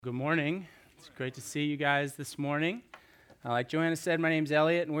Good morning. It's great to see you guys this morning. Like Joanna said, my name's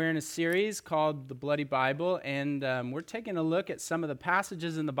Elliot, and we're in a series called The Bloody Bible, and we're taking a look at some of the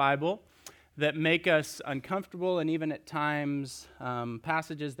passages in the Bible that make us uncomfortable, and even at times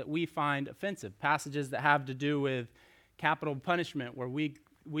passages that we find offensive, passages that have to do with capital punishment, where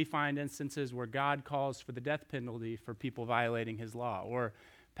we find instances where God calls for the death penalty for people violating his law, or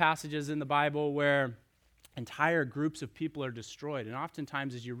passages in the Bible where entire groups of people are destroyed. And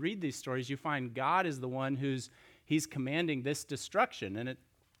oftentimes as you read these stories, you find God is the one he's commanding this destruction. And it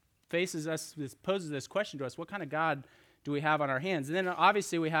poses this question to us: what kind of God do we have on our hands? And then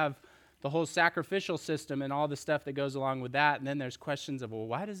obviously we have the whole sacrificial system and all the stuff that goes along with that. And then there's questions of, well,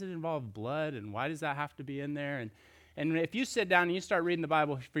 why does it involve blood? And why does that have to be in there? And if you sit down and you start reading the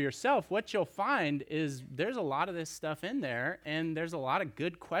Bible for yourself, what you'll find is there's a lot of this stuff in there, and there's a lot of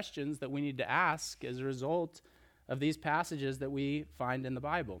good questions that we need to ask as a result of these passages that we find in the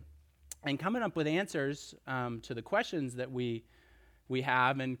Bible. And coming up with answers to the questions that we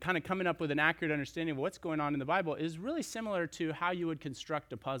have, and kind of coming up with an accurate understanding of what's going on in the Bible, is really similar to how you would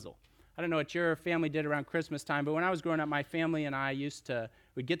construct a puzzle. I don't know what your family did around Christmas time, but when I was growing up, my family and I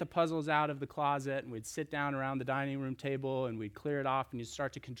we'd get the puzzles out of the closet, and we'd sit down around the dining room table, and we'd clear it off, and you'd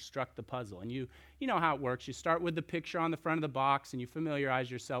start to construct the puzzle. And you know how it works. You start with the picture on the front of the box, and you familiarize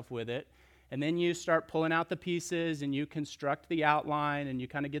yourself with it. And then you start pulling out the pieces, and you construct the outline, and you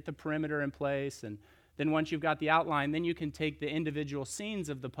kind of get the perimeter in place. And then once you've got the outline, then you can take the individual scenes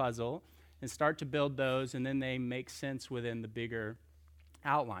of the puzzle and start to build those, and then they make sense within the bigger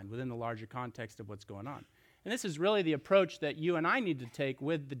outline, within the larger context of what's going on. And this is really the approach that you and I need to take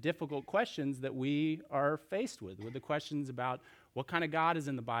with the difficult questions that we are faced with the questions about what kind of God is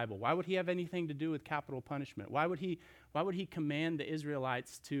in the Bible. Why would he have anything to do with capital punishment? Why would he command the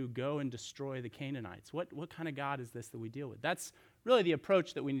Israelites to go and destroy the Canaanites? What kind of God is this that we deal with? That's really the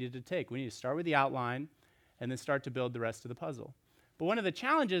approach that we need to take. We need to start with the outline and then start to build the rest of the puzzle. But one of the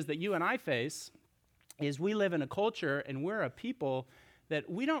challenges that you and I face is we live in a culture, and we're a people that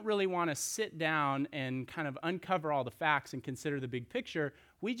we don't really want to sit down and kind of uncover all the facts and consider the big picture.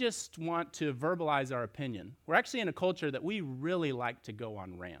 We just want to verbalize our opinion. We're actually in a culture that we really like to go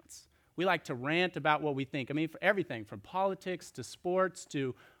on rants. We like to rant about what we think. I mean, for everything from politics to sports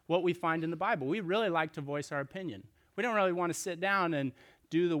to what we find in the Bible. We really like to voice our opinion. We don't really want to sit down and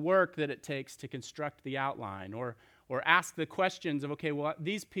do the work that it takes to construct the outline or ask the questions of, okay, well,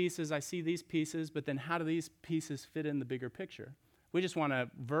 these pieces, I see these pieces, but then how do these pieces fit in the bigger picture? We just want to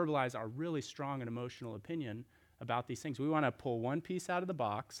verbalize our really strong and emotional opinion about these things. We want to pull one piece out of the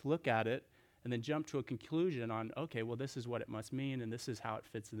box, look at it, and then jump to a conclusion on, okay, well, this is what it must mean, and this is how it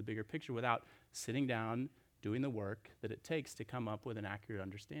fits in the bigger picture, without sitting down, doing the work that it takes to come up with an accurate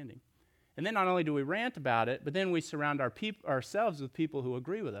understanding. And then not only do we rant about it, but then we surround ourselves with people who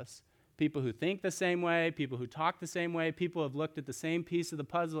agree with us, people who think the same way, people who talk the same way, people who have looked at the same piece of the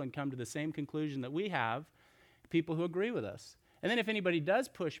puzzle and come to the same conclusion that we have, people who agree with us. And then if anybody does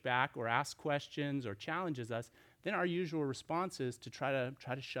push back or ask questions or challenges us, then our usual response is to try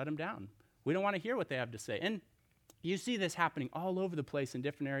to shut them down. We don't want to hear what they have to say. And you see this happening all over the place in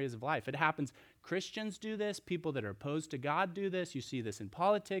different areas of life. It happens. Christians do this. People that are opposed to God do this. You see this in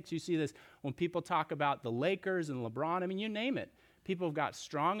politics. You see this when people talk about the Lakers and LeBron. I mean, you name it. People have got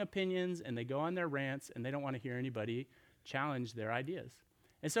strong opinions, and they go on their rants, and they don't want to hear anybody challenge their ideas.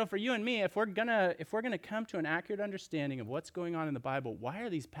 And so for you and me, if we're gonna come to an accurate understanding of what's going on in the Bible, why are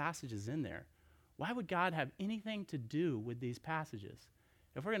these passages in there? Why would God have anything to do with these passages?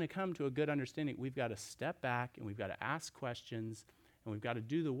 If we're going to come to a good understanding, we've got to step back, and we've got to ask questions, and we've got to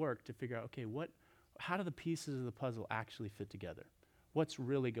do the work to figure out, okay, how do the pieces of the puzzle actually fit together? What's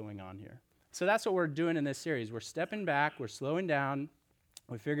really going on here? So that's what we're doing in this series. We're stepping back, we're slowing down,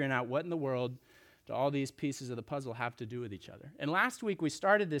 we're figuring out what in the world do all these pieces of the puzzle have to do with each other. And last week we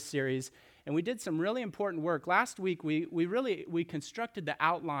started this series, and we did some really important work. Last week we constructed the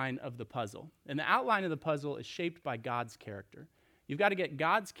outline of the puzzle. And the outline of the puzzle is shaped by God's character. You've got to get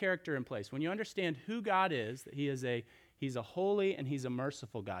God's character in place. When you understand who God is, that He's a holy and He's a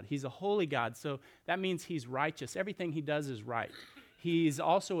merciful God. He's a holy God, so that means He's righteous. Everything He does is right. He's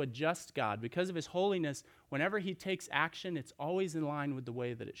also a just God. Because of His holiness, whenever He takes action, it's always in line with the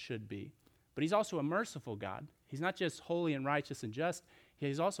way that it should be. But He's also a merciful God. He's not just holy and righteous and just.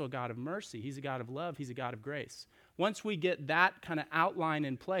 He's also a God of mercy. He's a God of love. He's a God of grace. Once we get that kind of outline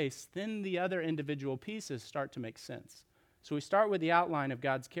in place, then the other individual pieces start to make sense. So we start with the outline of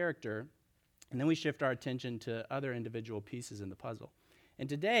God's character, and then we shift our attention to other individual pieces in the puzzle. And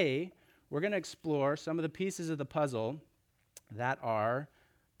today, we're going to explore some of the pieces of the puzzle that are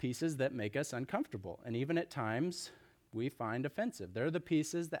pieces that make us uncomfortable, and even at times we find offensive. They're the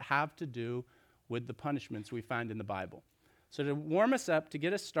pieces that have to do with the punishments we find in the Bible. So to warm us up, to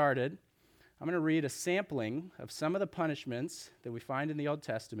get us started, I'm going to read a sampling of some of the punishments that we find in the Old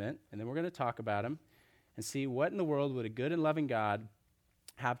Testament, and then we're going to talk about them and see what in the world would a good and loving God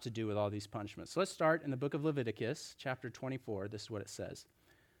have to do with all these punishments. So let's start in the book of Leviticus, chapter 24. This is what it says.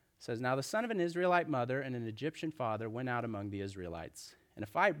 It says, "Now the son of an Israelite mother and an Egyptian father went out among the Israelites, and a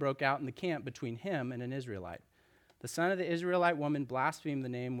fight broke out in the camp between him and an Israelite. The son of the Israelite woman blasphemed the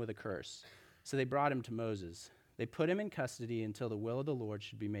name with a curse, so they brought him to Moses. They put him in custody until the will of the Lord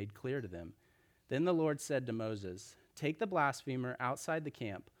should be made clear to them. Then the Lord said to Moses, 'Take the blasphemer outside the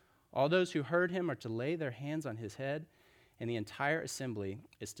camp. All those who heard him are to lay their hands on his head, and the entire assembly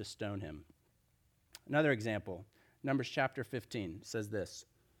is to stone him.'" Another example, Numbers chapter 15 says this.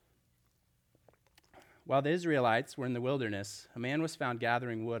 "While the Israelites were in the wilderness, a man was found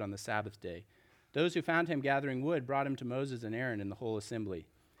gathering wood on the Sabbath day. Those who found him gathering wood brought him to Moses and Aaron and the whole assembly.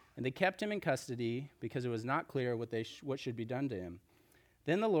 And they kept him in custody because it was not clear what should be done to him.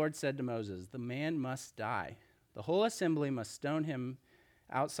 Then the Lord said to Moses, 'The man must die. The whole assembly must stone him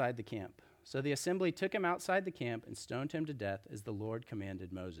outside the camp.' So the assembly took him outside the camp and stoned him to death as the Lord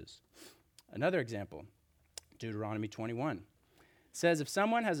commanded Moses." Another example, Deuteronomy 21. Says, "If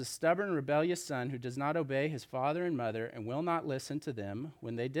someone has a stubborn, rebellious son who does not obey his father and mother and will not listen to them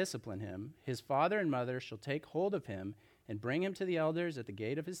when they discipline him, his father and mother shall take hold of him and bring him to the elders at the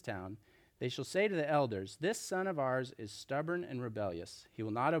gate of his town. They shall say to the elders, 'This son of ours is stubborn and rebellious. He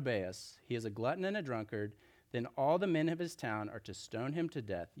will not obey us. He is a glutton and a drunkard. Then all the men of his town are to stone him to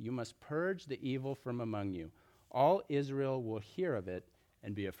death. You must purge the evil from among you. All Israel will hear of it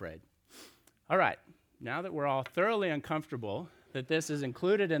and be afraid.'" All right, now that we're all thoroughly uncomfortable that this is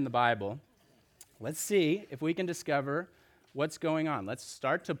included in the Bible, let's see if we can discover what's going on. Let's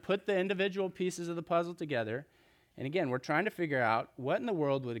start to put the individual pieces of the puzzle together. And again, we're trying to figure out what in the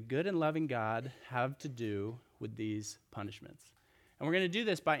world would a good and loving God have to do with these punishments. And we're going to do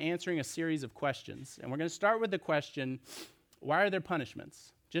this by answering a series of questions. And we're going to start with the question, why are there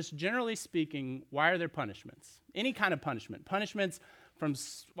punishments? Just generally speaking, why are there punishments? Any kind of punishment. Punishments from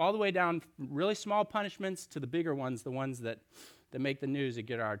all the way down, really small punishments to the bigger ones, the ones that make the news and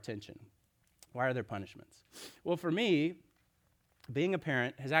get our attention. Why are there punishments? Well, for me, being a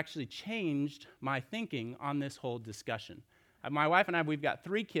parent has actually changed my thinking on this whole discussion. My wife and I, we've got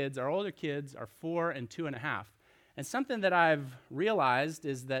 3 kids. Our older kids are 4 and 2.5. And something that I've realized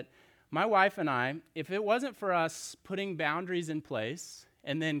is that my wife and I, if it wasn't for us putting boundaries in place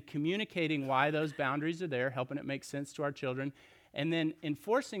and then communicating why those boundaries are there, helping it make sense to our children, and then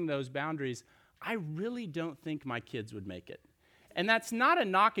enforcing those boundaries, I really don't think my kids would make it. And that's not a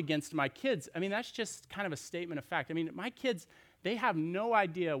knock against my kids. I mean, that's just kind of a statement of fact. I mean, my kids, they have no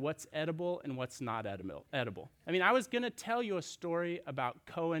idea what's edible and what's not edible. I mean, I was going to tell you a story about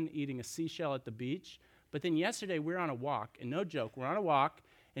Cohen eating a seashell at the beach, but then yesterday we were on a walk, and no joke, we're on a walk,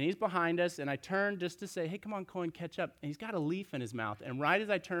 and he's behind us, and I turned just to say, "Hey, come on, Cohen, catch up." And he's got a leaf in his mouth, and right as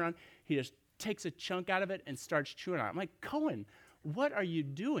I turn on, he just takes a chunk out of it and starts chewing on it. I'm like, "Cohen, what are you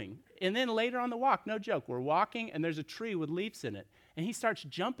doing?" And then later on the walk, no joke, we're walking and there's a tree with leaves in it. And he starts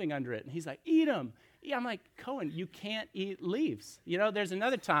jumping under it and he's like, "Eat them." Yeah, I'm like, "Cohen, you can't eat leaves." You know, there's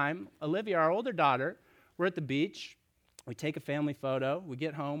another time, Olivia, our older daughter, we're at the beach. We take a family photo. We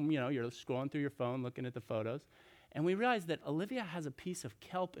get home, you know, you're scrolling through your phone, looking at the photos. And we realize that Olivia has a piece of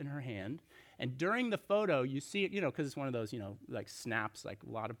kelp in her hand. And during the photo, you see it, you know, because it's one of those, you know, like snaps, like a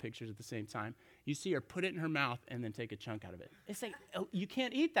lot of pictures at the same time. You see her put it in her mouth and then take a chunk out of it. It's like, oh, you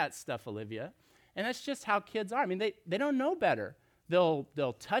can't eat that stuff, Olivia. And that's just how kids are. I mean, they don't know better.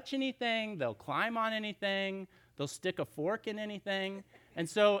 They'll touch anything. They'll climb on anything. They'll stick a fork in anything. And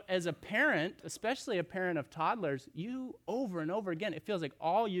so as a parent, especially a parent of toddlers, you over and over again, it feels like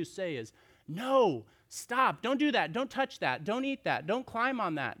all you say is, "No, stop, don't do that, don't touch that, don't eat that, don't climb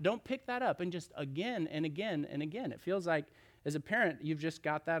on that, don't pick that up," and just again and again and again. It feels like as a parent, you've just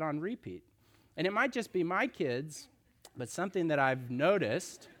got that on repeat. And it might just be my kids, but something that I've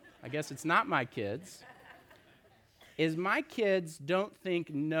noticed, I guess it's not my kids, is my kids don't think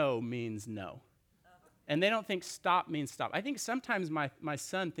no means no. And they don't think stop means stop. I think sometimes my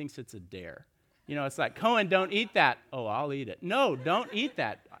son thinks it's a dare. You know, it's like, "Cohen, don't eat that." "Oh, I'll eat it." "No, don't eat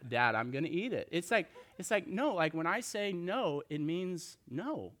that." "Dad, I'm going to eat it." It's like, no, like when I say no, it means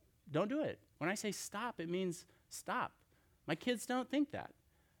no, don't do it. When I say stop, it means stop. My kids don't think that.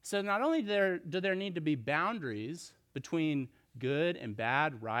 So not only do there need to be boundaries between good and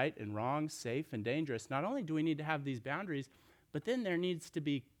bad, right and wrong, safe and dangerous, not only do we need to have these boundaries, but then there needs to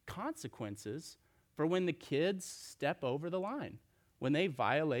be consequences for when the kids step over the line. when they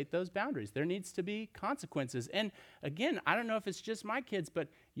violate those boundaries. There needs to be consequences. And again, I don't know if it's just my kids, but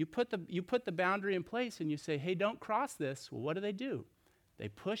you put the boundary in place and you say, hey, don't cross this. Well, what do? They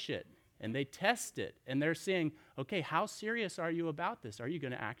push it and they test it. And they're saying, okay, how serious are you about this? Are you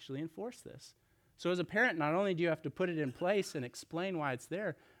going to actually enforce this? So as a parent, not only do you have to put it in place and explain why it's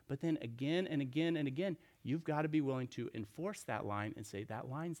there, but then again and again and again, you've got to be willing to enforce that line and say, that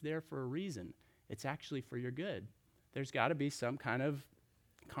line's there for a reason. It's actually for your good. There's got to be some kind of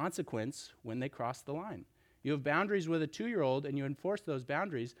consequence when they cross the line. You have boundaries with a 2-year-old and you enforce those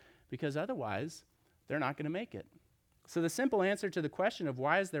boundaries because otherwise they're not going to make it. So the simple answer to the question of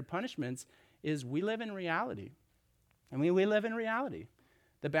why is there punishments is we live in reality. I mean, we live in reality.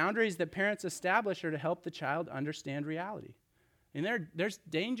 The boundaries that parents establish are to help the child understand reality. And there's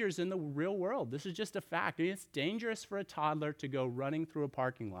dangers in the real world. This is just a fact. I mean, it's dangerous for a toddler to go running through a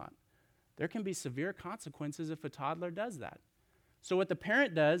parking lot. There can be severe consequences if a toddler does that. So what the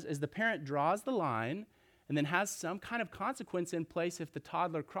parent does is the parent draws the line and then has some kind of consequence in place if the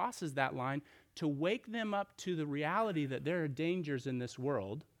toddler crosses that line to wake them up to the reality that there are dangers in this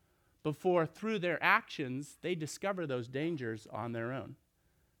world before, through their actions, they discover those dangers on their own.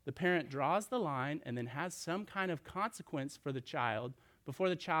 The parent draws the line and then has some kind of consequence for the child before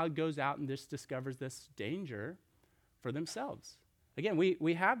the child goes out and just discovers this danger for themselves. Again,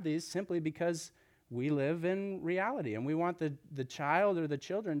 we have these simply because we live in reality and we want the child or the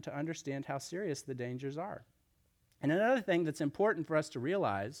children to understand how serious the dangers are. And another thing that's important for us to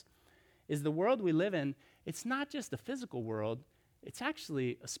realize is the world we live in, it's not just a physical world, it's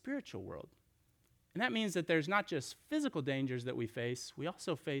actually a spiritual world. And that means that there's not just physical dangers that we face, we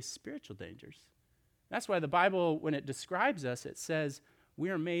also face spiritual dangers. That's why the Bible, when it describes us, it says we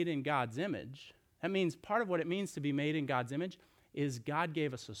are made in God's image. That means part of what it means to be made in God's image is God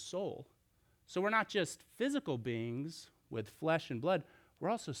gave us a soul. So we're not just physical beings with flesh and blood, we're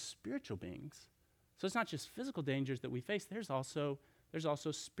also spiritual beings. So it's not just physical dangers that we face, there's also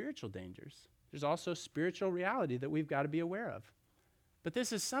spiritual dangers. There's also spiritual reality that we've got to be aware of. But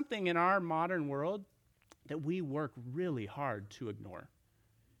this is something in our modern world that we work really hard to ignore.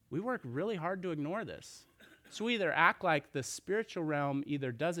 We work really hard to ignore this. So we either act like the spiritual realm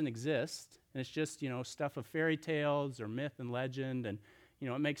either doesn't exist, and it's just, stuff of fairy tales or myth and legend, and,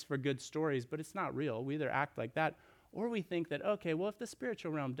 it makes for good stories, but it's not real. We either act like that, or we think that, okay, well, if the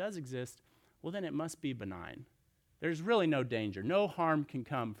spiritual realm does exist, well, then it must be benign. There's really no danger. No harm can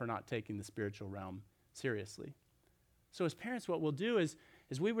come for not taking the spiritual realm seriously. So as parents, what we'll do is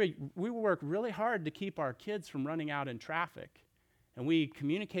we work really hard to keep our kids from running out in traffic. And we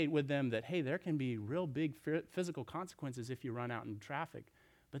communicate with them that, hey, there can be real big physical consequences if you run out in traffic.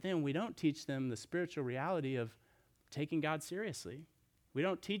 But then we don't teach them the spiritual reality of taking God seriously. We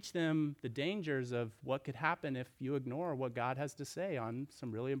don't teach them the dangers of what could happen if you ignore what God has to say on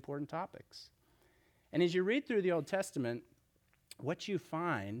some really important topics. And as you read through the Old Testament, what you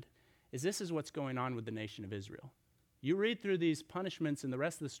find is this is what's going on with the nation of Israel. You read through these punishments and the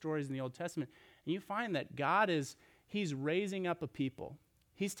rest of the stories in the Old Testament, and you find that He's raising up a people.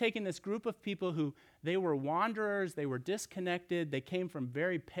 He's taking this group of people who, they were wanderers, they were disconnected, they came from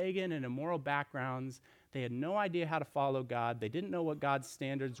very pagan and immoral backgrounds, they had no idea how to follow God, they didn't know what God's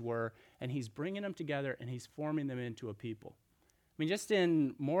standards were, and He's bringing them together and He's forming them into a people. I mean, just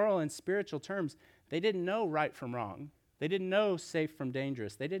in moral and spiritual terms, they didn't know right from wrong. They didn't know safe from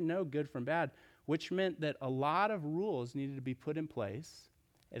dangerous. They didn't know good from bad, which meant that a lot of rules needed to be put in place.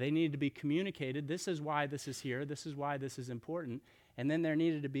 They needed to be communicated. This is why this is here. This is why this is important. And then there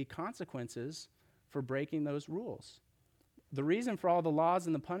needed to be consequences for breaking those rules. The reason for all the laws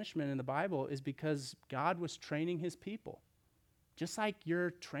and the punishment in the Bible is because God was training His people. Just like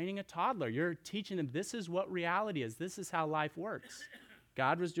you're training a toddler, you're teaching them this is what reality is. This is how life works.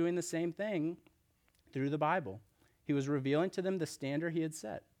 God was doing the same thing through the Bible. He was revealing to them the standard He had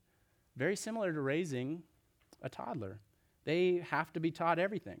set. Very similar to raising a toddler. They have to be taught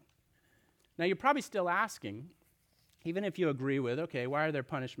everything. Now, you're probably still asking, even if you agree with, okay, why are there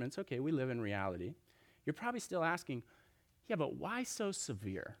punishments? Okay, we live in reality. You're probably still asking, yeah, but why so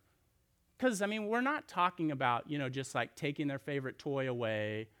severe? Because, we're not talking about, just like taking their favorite toy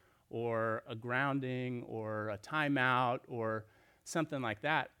away or a grounding or a timeout or something like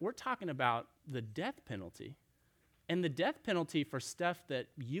that. We're talking about the death penalty. And the death penalty for stuff that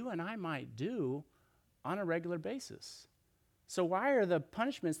you and I might do on a regular basis. So why are the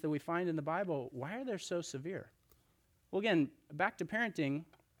punishments that we find in the Bible, why are they so severe? Well, again, back to parenting.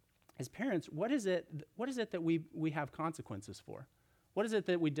 As parents, what is it that we have consequences for? What is it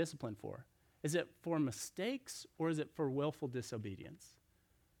that we discipline for? Is it for mistakes or is it for willful disobedience?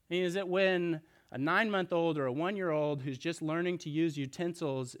 Is it when A 9-month-old or a 1-year-old who's just learning to use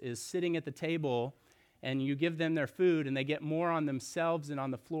utensils is sitting at the table and you give them their food and they get more on themselves and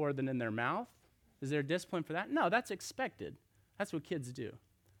on the floor than in their mouth? Is there discipline for that? No, that's expected. That's what kids do.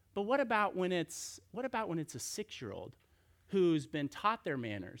 But what about when it's a 6-year-old who's been taught their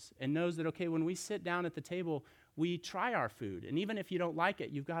manners and knows that, okay, when we sit down at the table, we try our food. And even if you don't like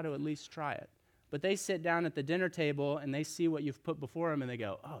it, you've got to at least try it. But they sit down at the dinner table and they see what you've put before them and they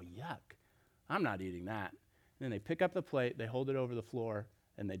go, oh, yuck, I'm not eating that. And then they pick up the plate, they hold it over the floor,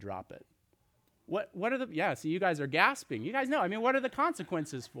 and they drop it. What are the, so you guys are gasping. You guys know, what are the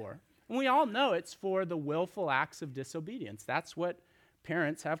consequences for? And we all know it's for the willful acts of disobedience. That's what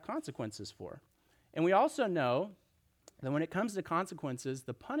parents have consequences for. And we also know that when it comes to consequences,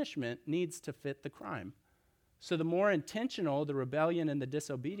 the punishment needs to fit the crime. So the more intentional the rebellion and the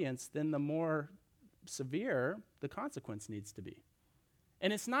disobedience, then the more severe the consequence needs to be.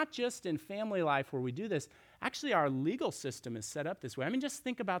 And it's not just in family life where we do this. Actually, our legal system is set up this way. Just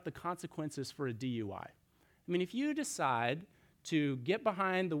think about the consequences for a DUI. If you decide to get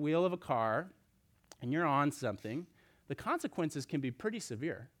behind the wheel of a car and you're on something, the consequences can be pretty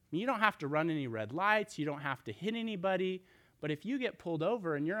severe. You don't have to run any red lights. You don't have to hit anybody. But if you get pulled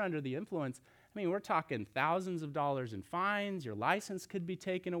over and you're under the influence, we're talking thousands of dollars in fines. Your license could be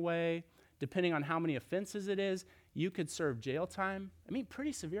taken away. Depending on how many offenses it is, you could serve jail time.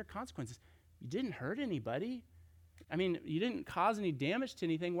 Pretty severe consequences. You didn't hurt anybody. You didn't cause any damage to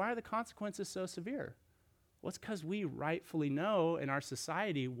anything. Why are the consequences so severe? Well, it's because we rightfully know in our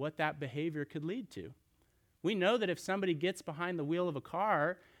society what that behavior could lead to. We know that if somebody gets behind the wheel of a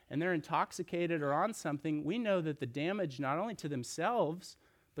car and they're intoxicated or on something, we know that the damage not only to themselves,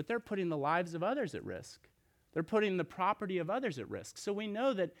 but they're putting the lives of others at risk. They're putting the property of others at risk. So we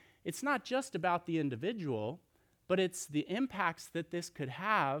know that it's not just about the individual, but it's the impacts that this could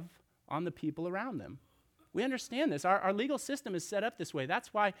have on the people around them. We understand this. Our legal system is set up this way.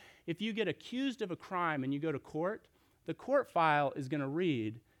 That's why if you get accused of a crime and you go to court, the court file is going to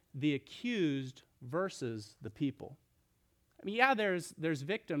read the accused versus the people. There's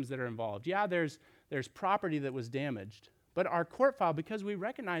victims that are involved. There's property that was damaged. But our court file, because we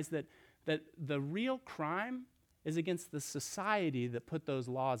recognize that the real crime is against the society that put those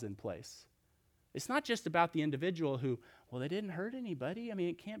laws in place. It's not just about the individual who, they didn't hurt anybody.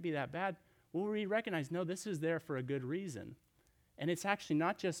 It can't be that bad. Well, we recognize, no, this is there for a good reason. And it's actually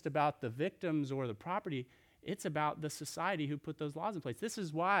not just about the victims or the property. It's about the society who put those laws in place. This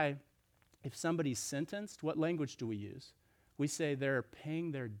is why if somebody's sentenced, what language do we use? We say they're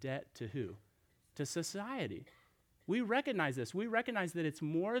paying their debt to who? To society. We recognize this. We recognize that it's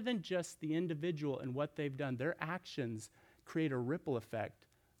more than just the individual and what they've done. Their actions create a ripple effect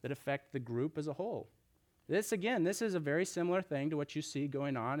that affect the group as a whole. This is a very similar thing to what you see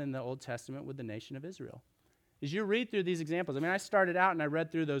going on in the Old Testament with the nation of Israel. As you read through these examples, I started out and I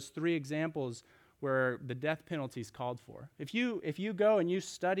read through those 3 examples where the death penalty is called for. If you go and you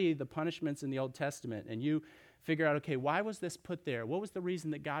study the punishments in the Old Testament and you figure out, okay, why was this put there? What was the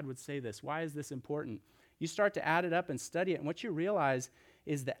reason that God would say this? Why is this important? You start to add it up and study it, and what you realize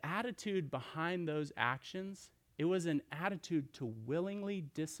is the attitude behind those actions, it was an attitude to willingly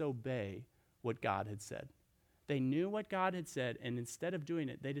disobey what God had said. They knew what God had said, and instead of doing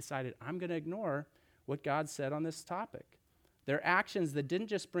it, they decided, I'm going to ignore what God said on this topic. They're actions that didn't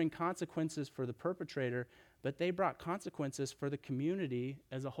just bring consequences for the perpetrator, but they brought consequences for the community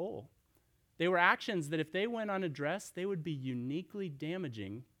as a whole. They were actions that if they went unaddressed, they would be uniquely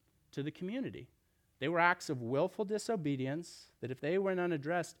damaging to the community. They were acts of willful disobedience that if they went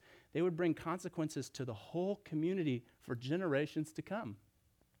unaddressed, they would bring consequences to the whole community for generations to come.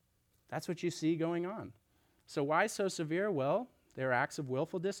 That's what you see going on. So why so severe? Well, they're acts of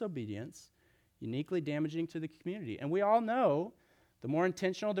willful disobedience, uniquely damaging to the community. And we all know the more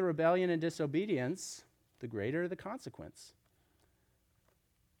intentional the rebellion and disobedience, the greater the consequence.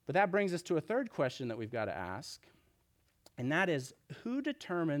 But that brings us to a third question that we've got to ask, and that is, who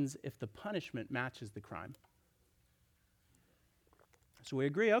determines if the punishment matches the crime? So we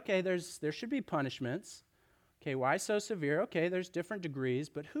agree, okay, there should be punishments. Okay, why so severe? Okay, there's different degrees,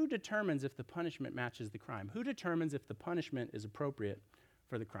 but who determines if the punishment matches the crime? Who determines if the punishment is appropriate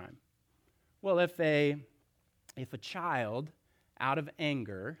for the crime? Well, if a child, out of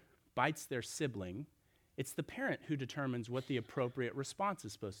anger, bites their sibling, it's the parent who determines what the appropriate response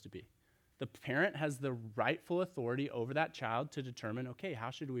is supposed to be. The parent has the rightful authority over that child to determine, okay,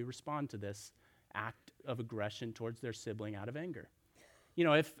 how should we respond to this act of aggression towards their sibling out of anger?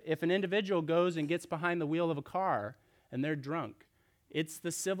 If an individual goes and gets behind the wheel of a car and they're drunk, It's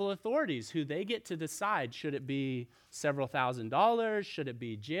the civil authorities who they get to decide, should it be several $1,000s? Should it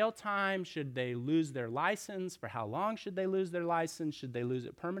be jail time? Should they lose their license? For how long should they lose their license? Should they lose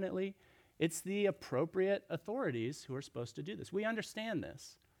it permanently? It's the appropriate authorities who are supposed to do this. We understand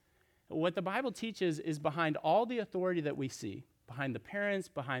this. What the Bible teaches is behind all the authority that we see, behind the parents,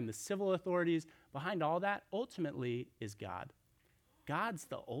 behind the civil authorities, behind all that, ultimately is God. God's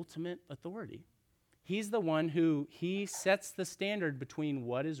the ultimate authority. He's the one who, he sets the standard between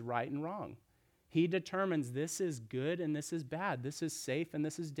what is right and wrong. He determines this is good and this is bad. This is safe and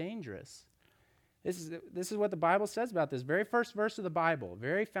this is dangerous. This is what the Bible says about this. Very first verse of the Bible,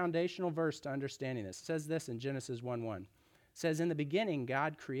 very foundational verse to understanding this. It says this in Genesis 1:1. It says, in the beginning,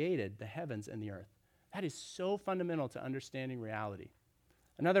 God created the heavens and the earth. That is so fundamental to understanding reality.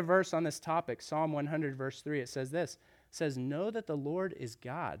 Another verse on this topic, Psalm 100, verse 3, it says this. It says, know that the Lord is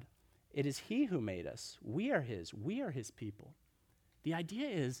God. It is he who made us. We are his people. The idea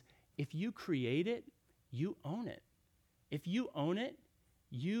is, if you create it, you own it. If you own it,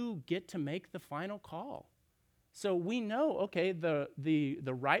 you get to make the final call. So we know, okay, the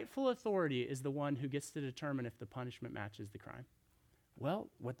rightful authority is the one who gets to determine if the punishment matches the crime. Well,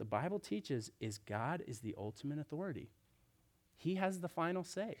 what the Bible teaches is God is the ultimate authority. He has the final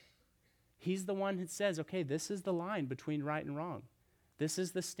say. He's the one who says, okay, this is the line between right and wrong. This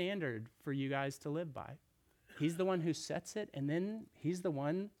is the standard for you guys to live by. He's the one who sets it, and then he's the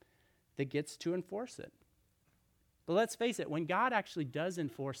one that gets to enforce it. But let's face it, when God actually does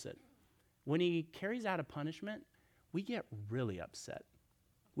enforce it, when he carries out a punishment, we get really upset.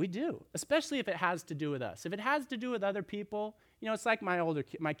 We do, especially if it has to do with us. If it has to do with other people, it's like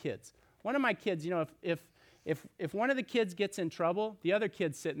my kids. One of my kids, if one of the kids gets in trouble, the other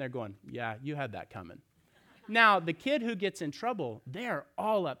kid's sitting there going, yeah, you had that coming. Now, the kid who gets in trouble, they are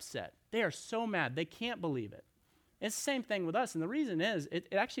all upset. They are so mad. They can't believe it. It's the same thing with us. And the reason is, it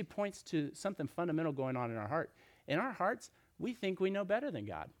actually points to something fundamental going on in our heart. In our hearts, we think we know better than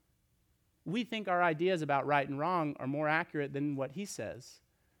God. We think our ideas about right and wrong are more accurate than what he says.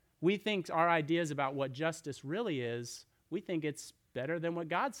 We think our ideas about what justice really is, we think it's better than what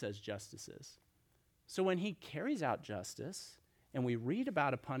God says justice is. So when he carries out justice, and we read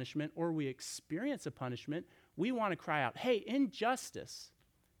about a punishment or we experience a punishment, we want to cry out, hey, injustice.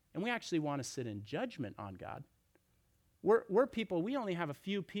 And we actually want to sit in judgment on God. We're people, we only have a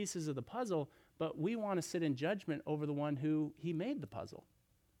few pieces of the puzzle, but we want to sit in judgment over the one who he made the puzzle.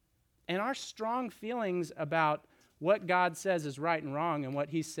 And our strong feelings about what God says is right and wrong and what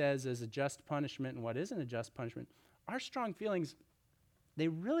he says is a just punishment and what isn't a just punishment, our strong feelings, they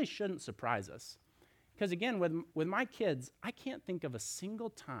really shouldn't surprise us. Because again, with my kids, I can't think of a single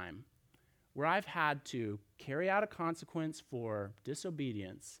time where I've had to carry out a consequence for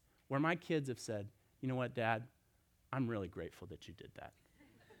disobedience where my kids have said, you know what, Dad, I'm really grateful that you did that.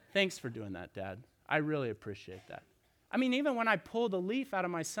 Thanks for doing that, Dad. I really appreciate that. I mean, even when I pulled a leaf out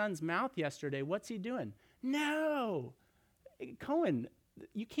of my son's mouth yesterday, what's he doing? No, Cohen,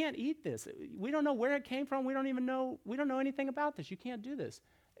 you can't eat this. We don't know where it came from. We don't know anything about this. You can't do this.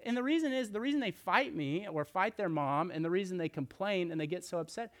 And the reason they fight me or fight their mom, and the reason they complain and they get so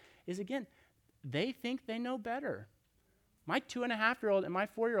upset is, again, they think they know better. My 2.5-year-old and my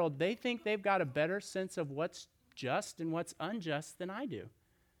 4-year-old, they think they've got a better sense of what's just and what's unjust than I do.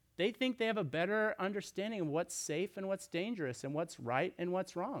 They think they have a better understanding of what's safe and what's dangerous and what's right and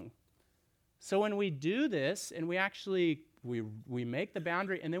what's wrong. So when we do this and we actually, we make the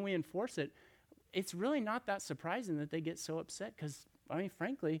boundary and then we enforce it, it's really not that surprising that they get so upset because,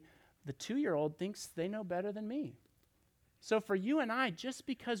 frankly, the 2-year-old thinks they know better than me. So for you and I, just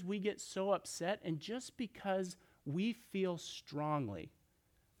because we get so upset and just because we feel strongly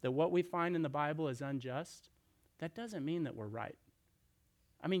that what we find in the Bible is unjust, that doesn't mean that we're right.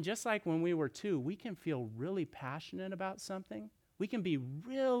 Just like when we were 2, we can feel really passionate about something. We can be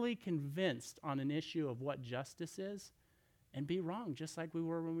really convinced on an issue of what justice is and be wrong, just like we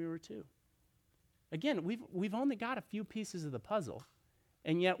were when we were 2. Again, we've only got a few pieces of the puzzle,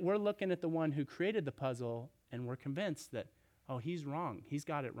 and yet we're looking at the one who created the puzzle, and we're convinced that, oh, he's wrong. He's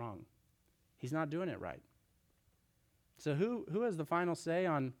got it wrong. He's not doing it right. So who has the final say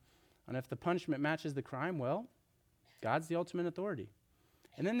on if the punishment matches the crime? Well, God's the ultimate authority.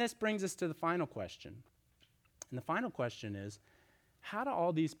 And then this brings us to the final question. And the final question is, how do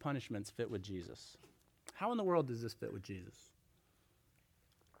all these punishments fit with Jesus? How in the world does this fit with Jesus?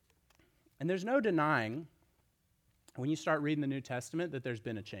 And there's no denying, when you start reading the New Testament, that there's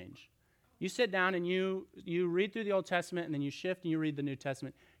been a change. You sit down and you read through the Old Testament, and then you shift and you read the New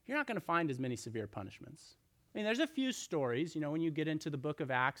Testament, you're not going to find as many severe punishments. There's a few stories, when you get into the book of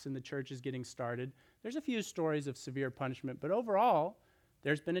Acts and the church is getting started, There's a few stories of severe punishment, but overall,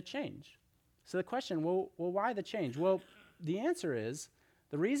 there's been a change. So the question, well, why the change? Well, the answer is,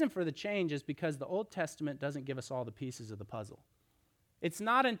 the reason for the change is because the Old Testament doesn't give us all the pieces of the puzzle. It's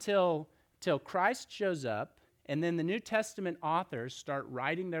not until Christ shows up, and then the New Testament authors start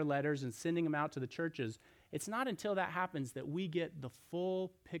writing their letters and sending them out to the churches. It's not until that happens that we get the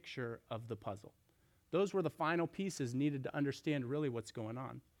full picture of the puzzle. Those were the final pieces needed to understand really what's going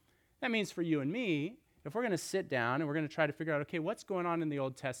on. That means for you and me, if we're going to sit down and we're going to try to figure out, okay, what's going on in the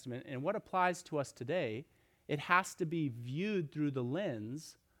Old Testament and what applies to us today, it has to be viewed through the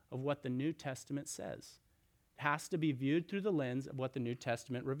lens of what the New Testament says. It has to be viewed through the lens of what the New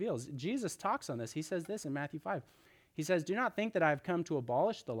Testament reveals. Jesus talks on this. He says this in Matthew 5. He says, do not think that I've come to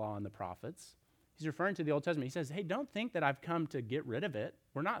abolish the law and the prophets. He's referring to the Old Testament. He says, hey, don't think that I've come to get rid of it.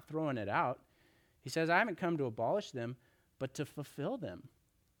 We're not throwing it out. He says, I haven't come to abolish them, but to fulfill them.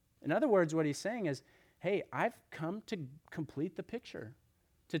 In other words, what he's saying is, hey, I've come to complete the picture,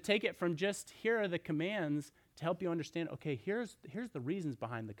 to take it from just here are the commands to help you understand, okay, here's the reasons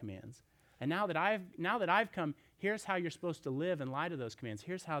behind the commands. And now that I've come, here's how you're supposed to live in light of those commands.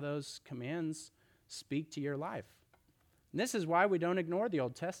 Here's how those commands speak to your life. And this is why we don't ignore the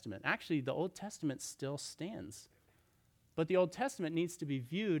Old Testament. Actually, the Old Testament still stands. But the Old Testament needs to be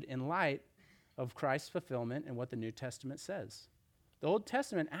viewed in light of Christ's fulfillment and what the New Testament says. The Old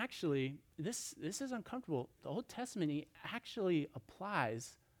Testament actually, this is uncomfortable. The Old Testament actually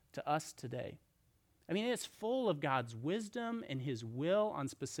applies to us today. I mean, it's full of God's wisdom and his will on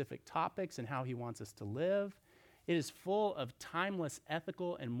specific topics and how he wants us to live. It is full of timeless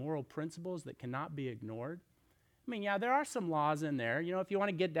ethical and moral principles that cannot be ignored. I mean, yeah, there are some laws in there. You know, if you want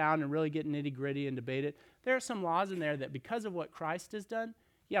to get down and really get nitty-gritty and debate it, there are some laws in there that because of what Christ has done,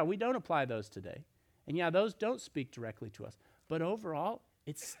 yeah, we don't apply those today. And yeah, those don't speak directly to us. But overall,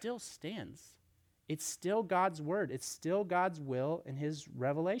 it still stands. It's still God's word. It's still God's will and his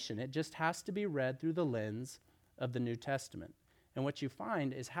revelation. It just has to be read through the lens of the New Testament. And what you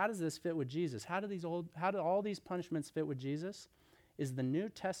find is, how does this fit with Jesus? How do all these punishments fit with Jesus? Is the New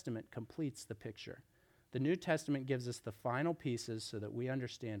Testament completes the picture. The New Testament gives us the final pieces so that we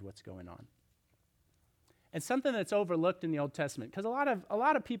understand what's going on. And something that's overlooked in the Old Testament, because a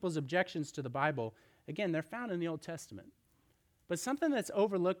lot of people's objections to the Bible, again, they're found in the Old Testament. But something that's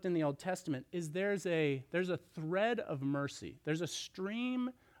overlooked in the Old Testament is there's a thread of mercy. There's a string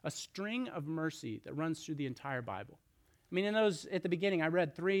of mercy that runs through the entire Bible. I mean, at the beginning, I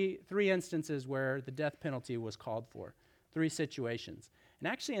read three instances where the death penalty was called for, 3 situations. And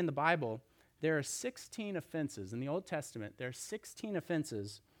actually in the Bible, there are 16 offenses. In the Old Testament, there are 16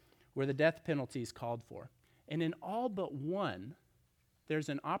 offenses where the death penalty is called for. And in all but one, there's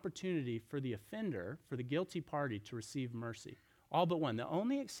an opportunity for the offender, for the guilty party, to receive mercy. All but one. The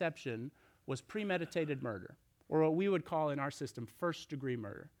only exception was premeditated murder, or what we would call in our system first-degree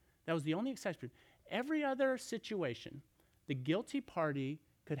murder. That was the only exception. Every other situation, the guilty party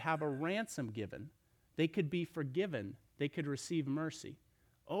could have a ransom given. They could be forgiven. They could receive mercy.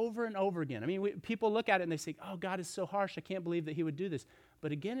 Over and over again. I mean, people look at it and they say, oh, God is so harsh. I can't believe that he would do this.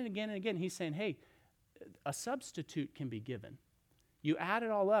 But again and again and again, he's saying, hey, a substitute can be given. You add it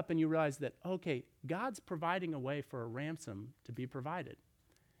all up and you realize that, okay, God's providing a way for a ransom to be provided.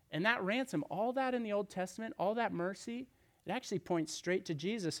 And that ransom, all that in the Old Testament, all that mercy, it actually points straight to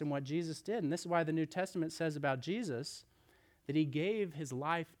Jesus and what Jesus did. And this is why the New Testament says about Jesus that he gave his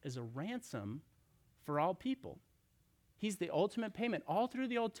life as a ransom for all people. He's the ultimate payment. All through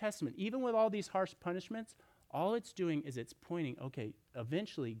the Old Testament, even with all these harsh punishments, all it's doing is it's pointing, okay,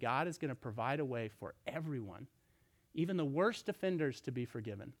 eventually God is going to provide a way for everyone, even the worst offenders, to be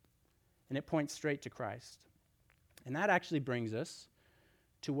forgiven. And it points straight to Christ. And that actually brings us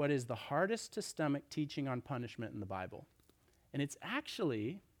to what is the hardest to stomach teaching on punishment in the Bible. And it's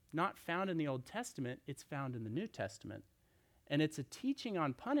actually not found in the Old Testament, it's found in the New Testament. And it's a teaching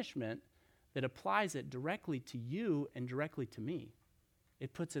on punishment that applies it directly to you and directly to me.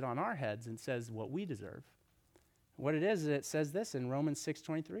 It puts it on our heads and says what we deserve. What it is, it says this in Romans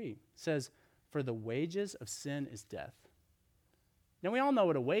 6:23. It says, for the wages of sin is death. Now, we all know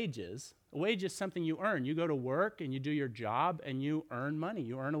what a wage is. A wage is something you earn. You go to work and you do your job and you earn money.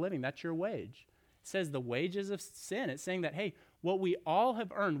 You earn a living. That's your wage. It says the wages of sin. It's saying that, hey, what we all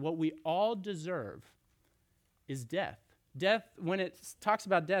have earned, what we all deserve is death. Death, when it talks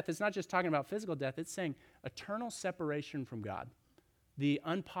about death, it's not just talking about physical death. It's saying eternal separation from God, the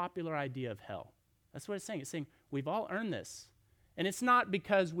unpopular idea of hell. That's what it's saying. It's saying we've all earned this. And it's not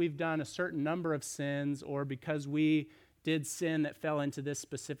because we've done a certain number of sins or because we did sin that fell into this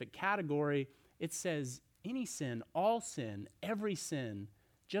specific category. It says any sin, all sin, every sin,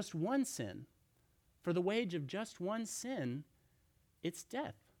 just one sin, For the wage of just one sin, it's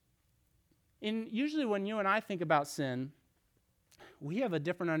death. And usually when you and I think about sin, we have a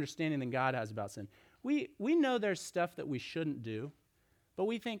different understanding than God has about sin. We know there's stuff that we shouldn't do, but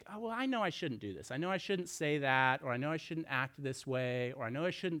we think, oh, well, I know I shouldn't do this. I know I shouldn't say that, or I know I shouldn't act this way, or I know I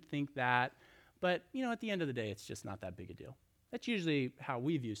shouldn't think that. But, at the end of the day, it's just not that big a deal. That's usually how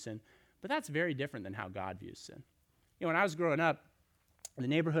we view sin, but that's very different than how God views sin. When I was growing up, in the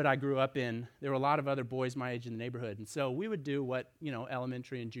neighborhood I grew up in, there were a lot of other boys my age in the neighborhood, and so we would do what,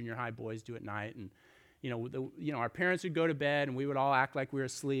 elementary and junior high boys do at night, and our parents would go to bed, and we would all act like we were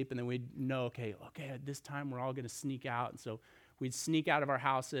asleep, and then we'd know, okay, at this time we're all going to sneak out. And so we'd sneak out of our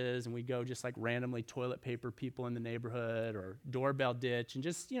houses, and we'd go just like randomly toilet paper people in the neighborhood or doorbell ditch and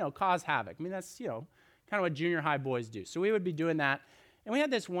just, cause havoc. I mean, that's, kind of what junior high boys do. So we would be doing that. And we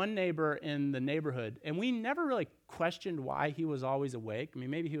had this one neighbor in the neighborhood, and we never really questioned why he was always awake. I mean,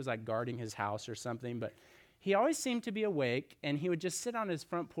 maybe he was like guarding his house or something, but he always seemed to be awake, and he would just sit on his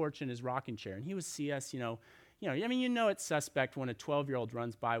front porch in his rocking chair, and he would see us, it's suspect when a 12-year-old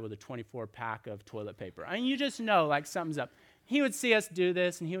runs by with a 24-pack of toilet paper. I mean, you just know, like, something's up. He would see us do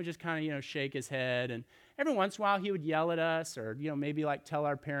this, and he would just kind of, shake his head, and every once in a while he would yell at us or, maybe like tell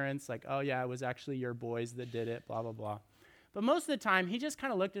our parents, like, oh, yeah, it was actually your boys that did it, blah, blah, blah. But most of the time, he just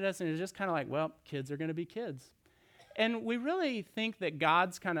kind of looked at us, and it was just kind of like, well, kids are going to be kids. And we really think that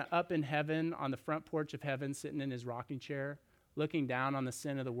God's kind of up in heaven on the front porch of heaven, sitting in his rocking chair, looking down on the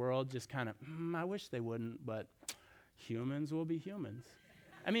sin of the world, just kind of, I wish they wouldn't, but humans will be humans.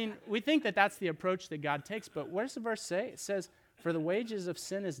 I mean, we think that that's the approach that God takes, but what does the verse say? It says, for the wages of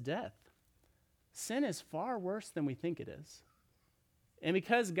sin is death. Sin is far worse than we think it is. And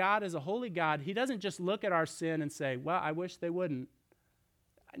because God is a holy God, he doesn't just look at our sin and say, well, I wish they wouldn't.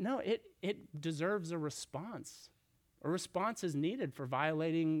 No, it deserves a response. A response is needed for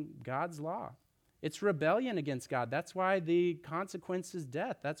violating God's law. It's rebellion against God. That's why the consequence is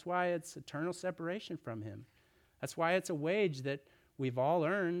death. That's why it's eternal separation from him. That's why it's a wage that we've all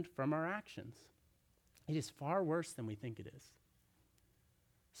earned from our actions. It is far worse than we think it is.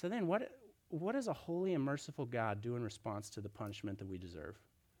 So then what does a holy and merciful God do in response to the punishment that we deserve?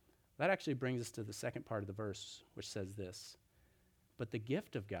 That actually brings us to the second part of the verse, which says this: but the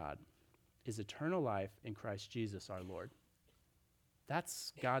gift of God is eternal life in Christ Jesus our Lord.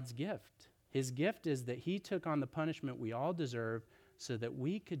 That's God's gift. His gift is that he took on the punishment we all deserve so that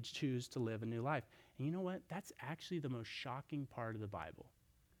we could choose to live a new life. And you know what? That's actually the most shocking part of the Bible.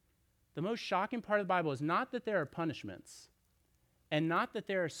 The most shocking part of the Bible is not that there are punishments and not that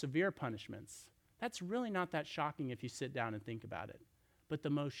there are severe punishments. That's really not that shocking if you sit down and think about it. But the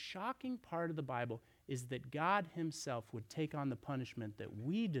most shocking part of the Bible is that God himself would take on the punishment that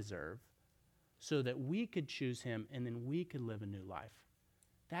we deserve so that we could choose him and then we could live a new life.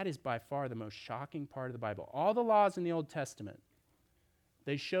 That is by far the most shocking part of the Bible. All the laws in the Old Testament,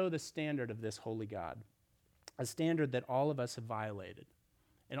 they show the standard of this holy God, a standard that all of us have violated.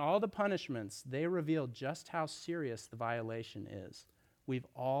 And all the punishments, they reveal just how serious the violation is. We've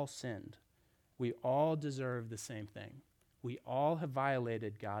all sinned. We all deserve the same thing. We all have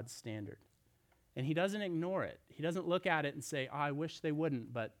violated God's standard. And he doesn't ignore it. He doesn't look at it and say, oh, I wish they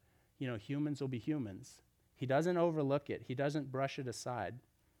wouldn't, but humans will be humans. He doesn't overlook it. He doesn't brush it aside.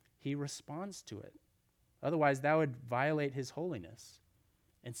 He responds to it. Otherwise, that would violate his holiness.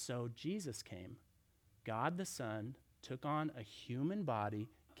 And so Jesus came. God the Son took on a human body,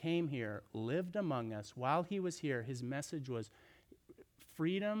 came here, lived among us. While he was here, his message was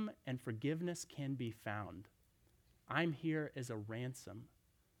freedom and forgiveness can be found. I'm here as a ransom.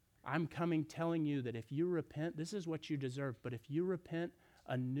 I'm coming telling you that if you repent, this is what you deserve, but if you repent,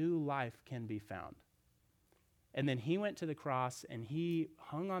 a new life can be found. And then he went to the cross and he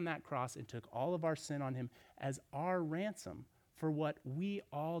hung on that cross and took all of our sin on him as our ransom for what we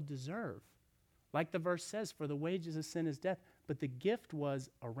all deserve. Like the verse says, for the wages of sin is death, but the gift was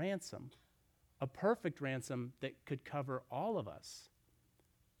a ransom, a perfect ransom that could cover all of us.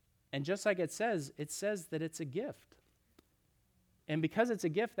 And just like it says that it's a gift. And because it's a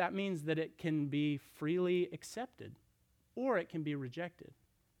gift, that means that it can be freely accepted or it can be rejected.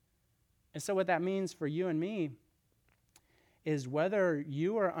 And so what that means for you and me is whether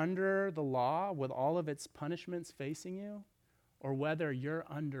you are under the law with all of its punishments facing you, or whether you're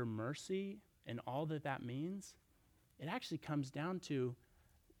under mercy and all that that means, it actually comes down to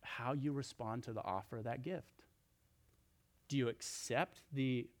how you respond to the offer of that gift. Do you accept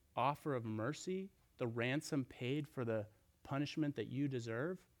the offer of mercy, the ransom paid for the punishment that you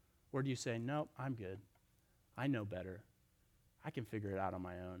deserve? Or do you say, no, I'm good. I know better. I can figure it out on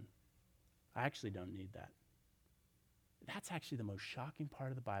my own. I actually don't need that. That's actually the most shocking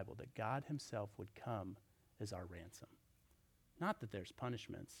part of the Bible, that God himself would come as our ransom. Not that there's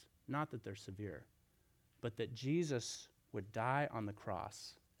punishments, not that they're severe, but that Jesus would die on the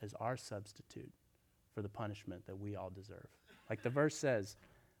cross as our substitute for the punishment that we all deserve. Like the verse says,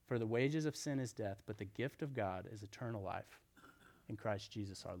 for the wages of sin is death, but the gift of God is eternal life in Christ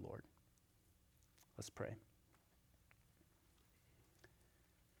Jesus our Lord. Let's pray.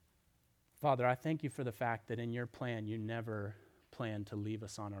 Father, I thank you for the fact that in your plan, you never planned to leave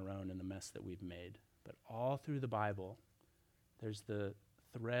us on our own in the mess that we've made. But all through the Bible, there's the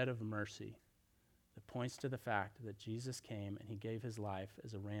thread of mercy that points to the fact that Jesus came and he gave his life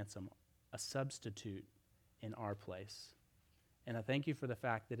as a ransom, a substitute in our place. And I thank you for the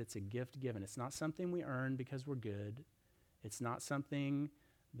fact that it's a gift given. It's not something we earn because we're good. It's not something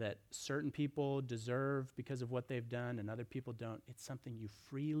that certain people deserve because of what they've done and other people don't. It's something you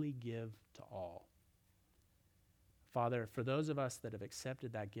freely give to all. Father, for those of us that have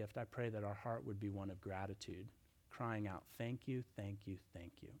accepted that gift, I pray that our heart would be one of gratitude, crying out, thank you, thank you,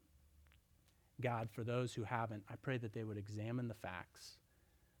 thank you. God, for those who haven't, I pray that they would examine the facts.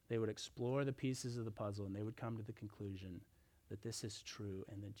 They would explore the pieces of the puzzle, and they would come to the conclusion that this is true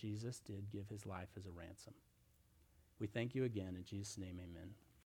and that Jesus did give his life as a ransom. We thank you again. In Jesus' name, amen.